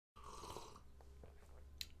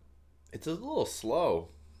It's a little slow,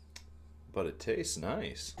 but it tastes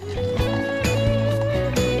nice.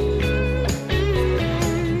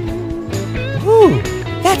 Ooh,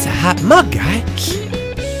 that's a hot mug, guy.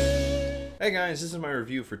 Hey guys, this is my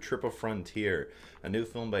review for Triple Frontier, a new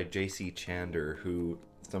film by J.C. Chandor, who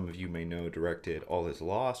some of you may know directed All Is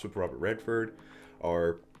Lost with Robert Redford,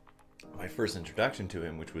 or my first introduction to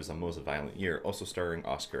him, which was A Most Violent Year, also starring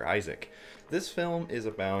Oscar Isaac. This film is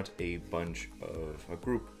about a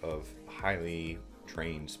group of highly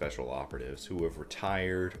trained special operatives who have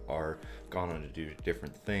retired or gone on to do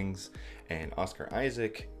different things, and Oscar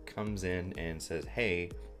Isaac comes in and says, hey,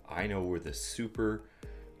 I know where the super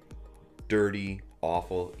dirty,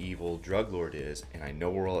 awful, evil drug lord is, and I know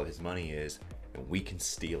where all of his money is, and we can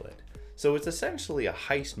steal it. So it's essentially a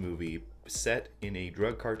heist movie set in a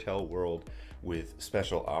drug cartel world with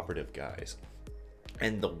special operative guys.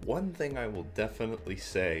 And the one thing I will definitely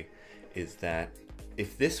say is that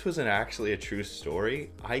if this was actually a true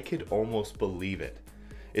story, I could almost believe it.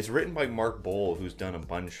 It's written by Mark Boal, who's done a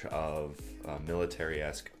bunch of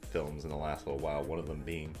military-esque films in the last little while, one of them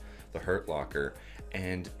being The Hurt Locker.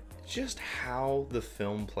 And just how the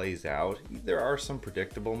film plays out, there are some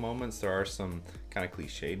predictable moments, there are some kind of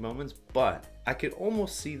cliched moments, but I could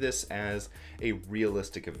almost see this as a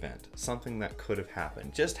realistic event, something that could have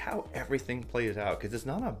happened. Just how everything plays out, because it's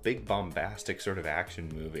not a big bombastic sort of action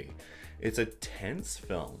movie. It's a tense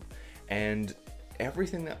film, and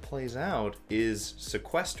everything that plays out is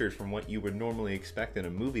sequestered from what you would normally expect in a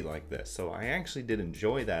movie like this. So I actually did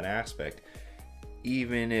enjoy that aspect,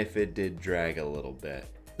 even if it did drag a little bit.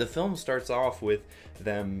 The film starts off with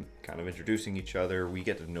them kind of introducing each other. We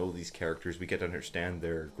get to know these characters. We get to understand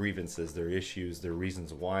their grievances, their issues, their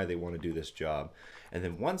reasons why they want to do this job. And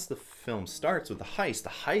then once the film starts with the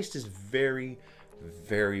heist is very,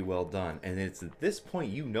 very well done. And it's at this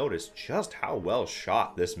point you notice just how well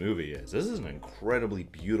shot this movie is. This is an incredibly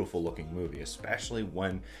beautiful looking movie, especially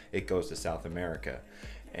when it goes to South America.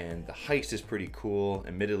 And the heist is pretty cool.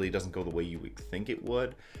 Admittedly, it doesn't go the way you would think it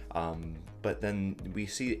would, but then we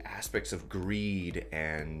see aspects of greed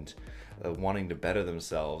and wanting to better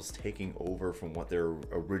themselves taking over from what their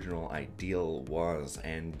original ideal was,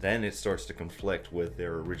 and then it starts to conflict with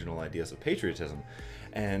their original ideas of patriotism.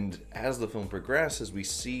 And as the film progresses, we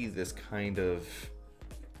see this kind of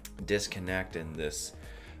disconnect and this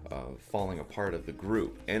falling apart of the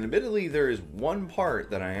group. And admittedly, there is one part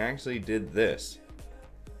that I actually did this.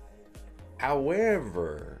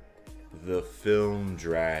 However, the film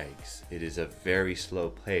drags. It is a very slow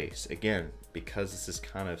pace. Again, because this is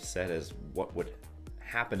kind of set as what would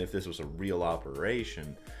happen if this was a real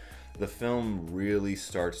operation, the film really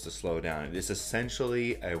starts to slow down. It is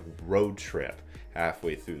essentially a road trip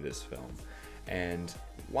halfway through this film. And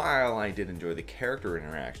while I did enjoy the character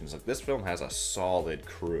interactions, like this film has a solid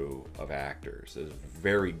crew of actors. There's a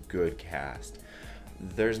very good cast.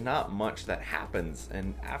 There's not much that happens,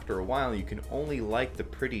 and after a while you can only like the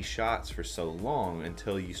pretty shots for so long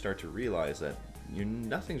until you start to realize that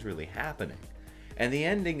nothing's really happening. And the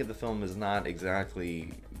ending of the film is not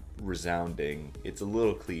exactly resounding. It's a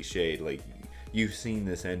little cliched, like you've seen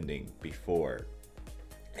this ending before.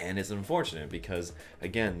 And it's unfortunate because,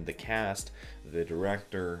 again, the cast, the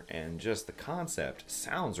director, and just the concept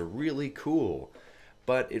sounds really cool.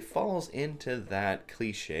 But it falls into that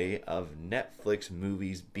cliche of Netflix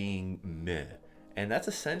movies being meh. And that's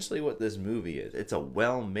essentially what this movie is. It's a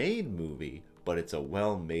well-made movie, but it's a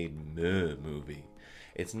well-made meh movie.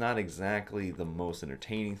 It's not exactly the most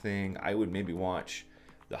entertaining thing. I would maybe watch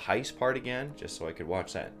the heist part again, just so I could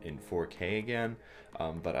watch that in 4K again.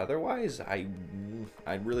 But otherwise, I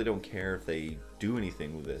really don't care if they do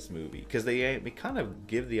anything with this movie, because they kind of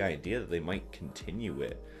give the idea that they might continue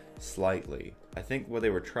it slightly. I think what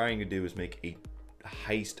they were trying to do is make a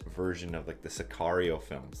heist version of like the Sicario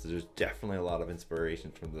films. There's definitely a lot of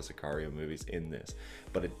inspiration from the Sicario movies in this,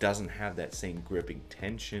 but it doesn't have that same gripping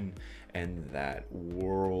tension and that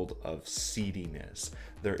world of seediness.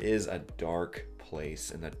 There is a dark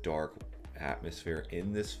place and a dark atmosphere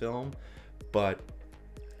in this film, but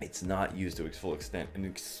it's not used to its full extent.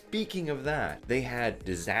 And speaking of that, they had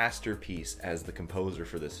Disaster Piece as the composer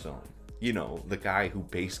for this film. You know, the guy who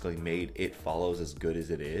basically made It Follows as good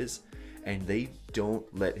as it is, and they don't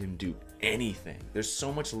let him do anything. There's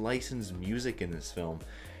so much licensed music in this film,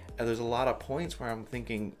 and there's a lot of points where I'm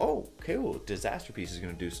thinking, oh, okay, well, Disaster Piece is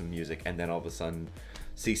going to do some music, and then all of a sudden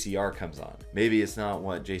CCR comes on. Maybe it's not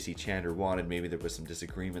what JC Chandor wanted. Maybe there was some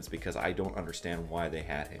disagreements because I don't understand why they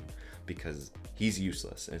had him. Because he's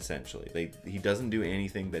useless, essentially. He doesn't do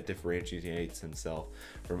anything that differentiates himself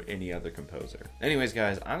from any other composer. Anyways,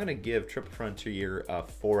 guys, I'm going to give Triple Frontier a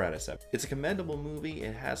 4 out of 7. It's a commendable movie.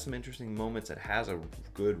 It has some interesting moments. It has a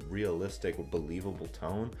good, realistic, believable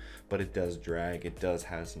tone, but it does drag. It does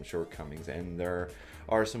have some shortcomings, and there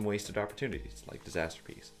are some wasted opportunities, like Disaster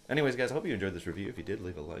Piece. Anyways, guys, I hope you enjoyed this review. If you did,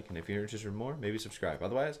 leave a like, and if you're interested in more, maybe subscribe.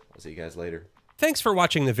 Otherwise, I'll see you guys later. Thanks for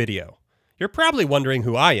watching the video. You're probably wondering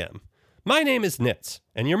who I am. My name is Nitz,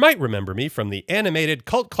 and you might remember me from the animated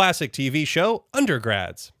cult classic TV show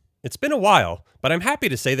Undergrads. It's been a while, but I'm happy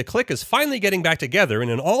to say the clique is finally getting back together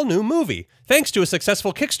in an all-new movie, thanks to a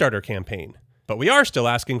successful Kickstarter campaign. But we are still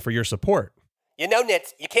asking for your support. You know,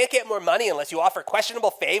 Nitz, you can't get more money unless you offer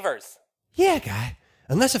questionable favors. Yeah, guy.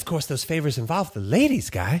 Unless, of course, those favors involve the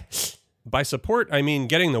ladies, guy. By support, I mean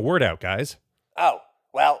getting the word out, guys. Oh,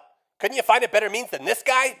 well, couldn't you find a better means than this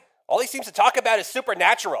guy? All he seems to talk about is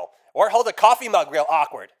supernatural. Or hold a coffee mug real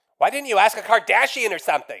awkward. Why didn't you ask a Kardashian or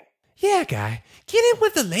something? Yeah, guy. Get in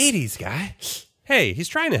with the ladies, guy. Hey, he's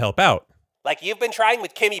trying to help out. Like you've been trying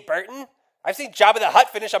with Kimmy Burton? I've seen Jabba the Hutt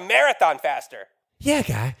finish a marathon faster. Yeah,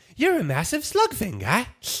 guy. You're a massive slug thing, guy.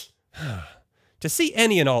 To see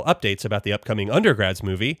any and all updates about the upcoming Undergrads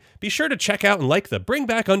movie, be sure to check out and like the Bring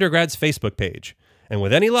Back Undergrads Facebook page. And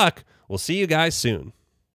with any luck, we'll see you guys soon.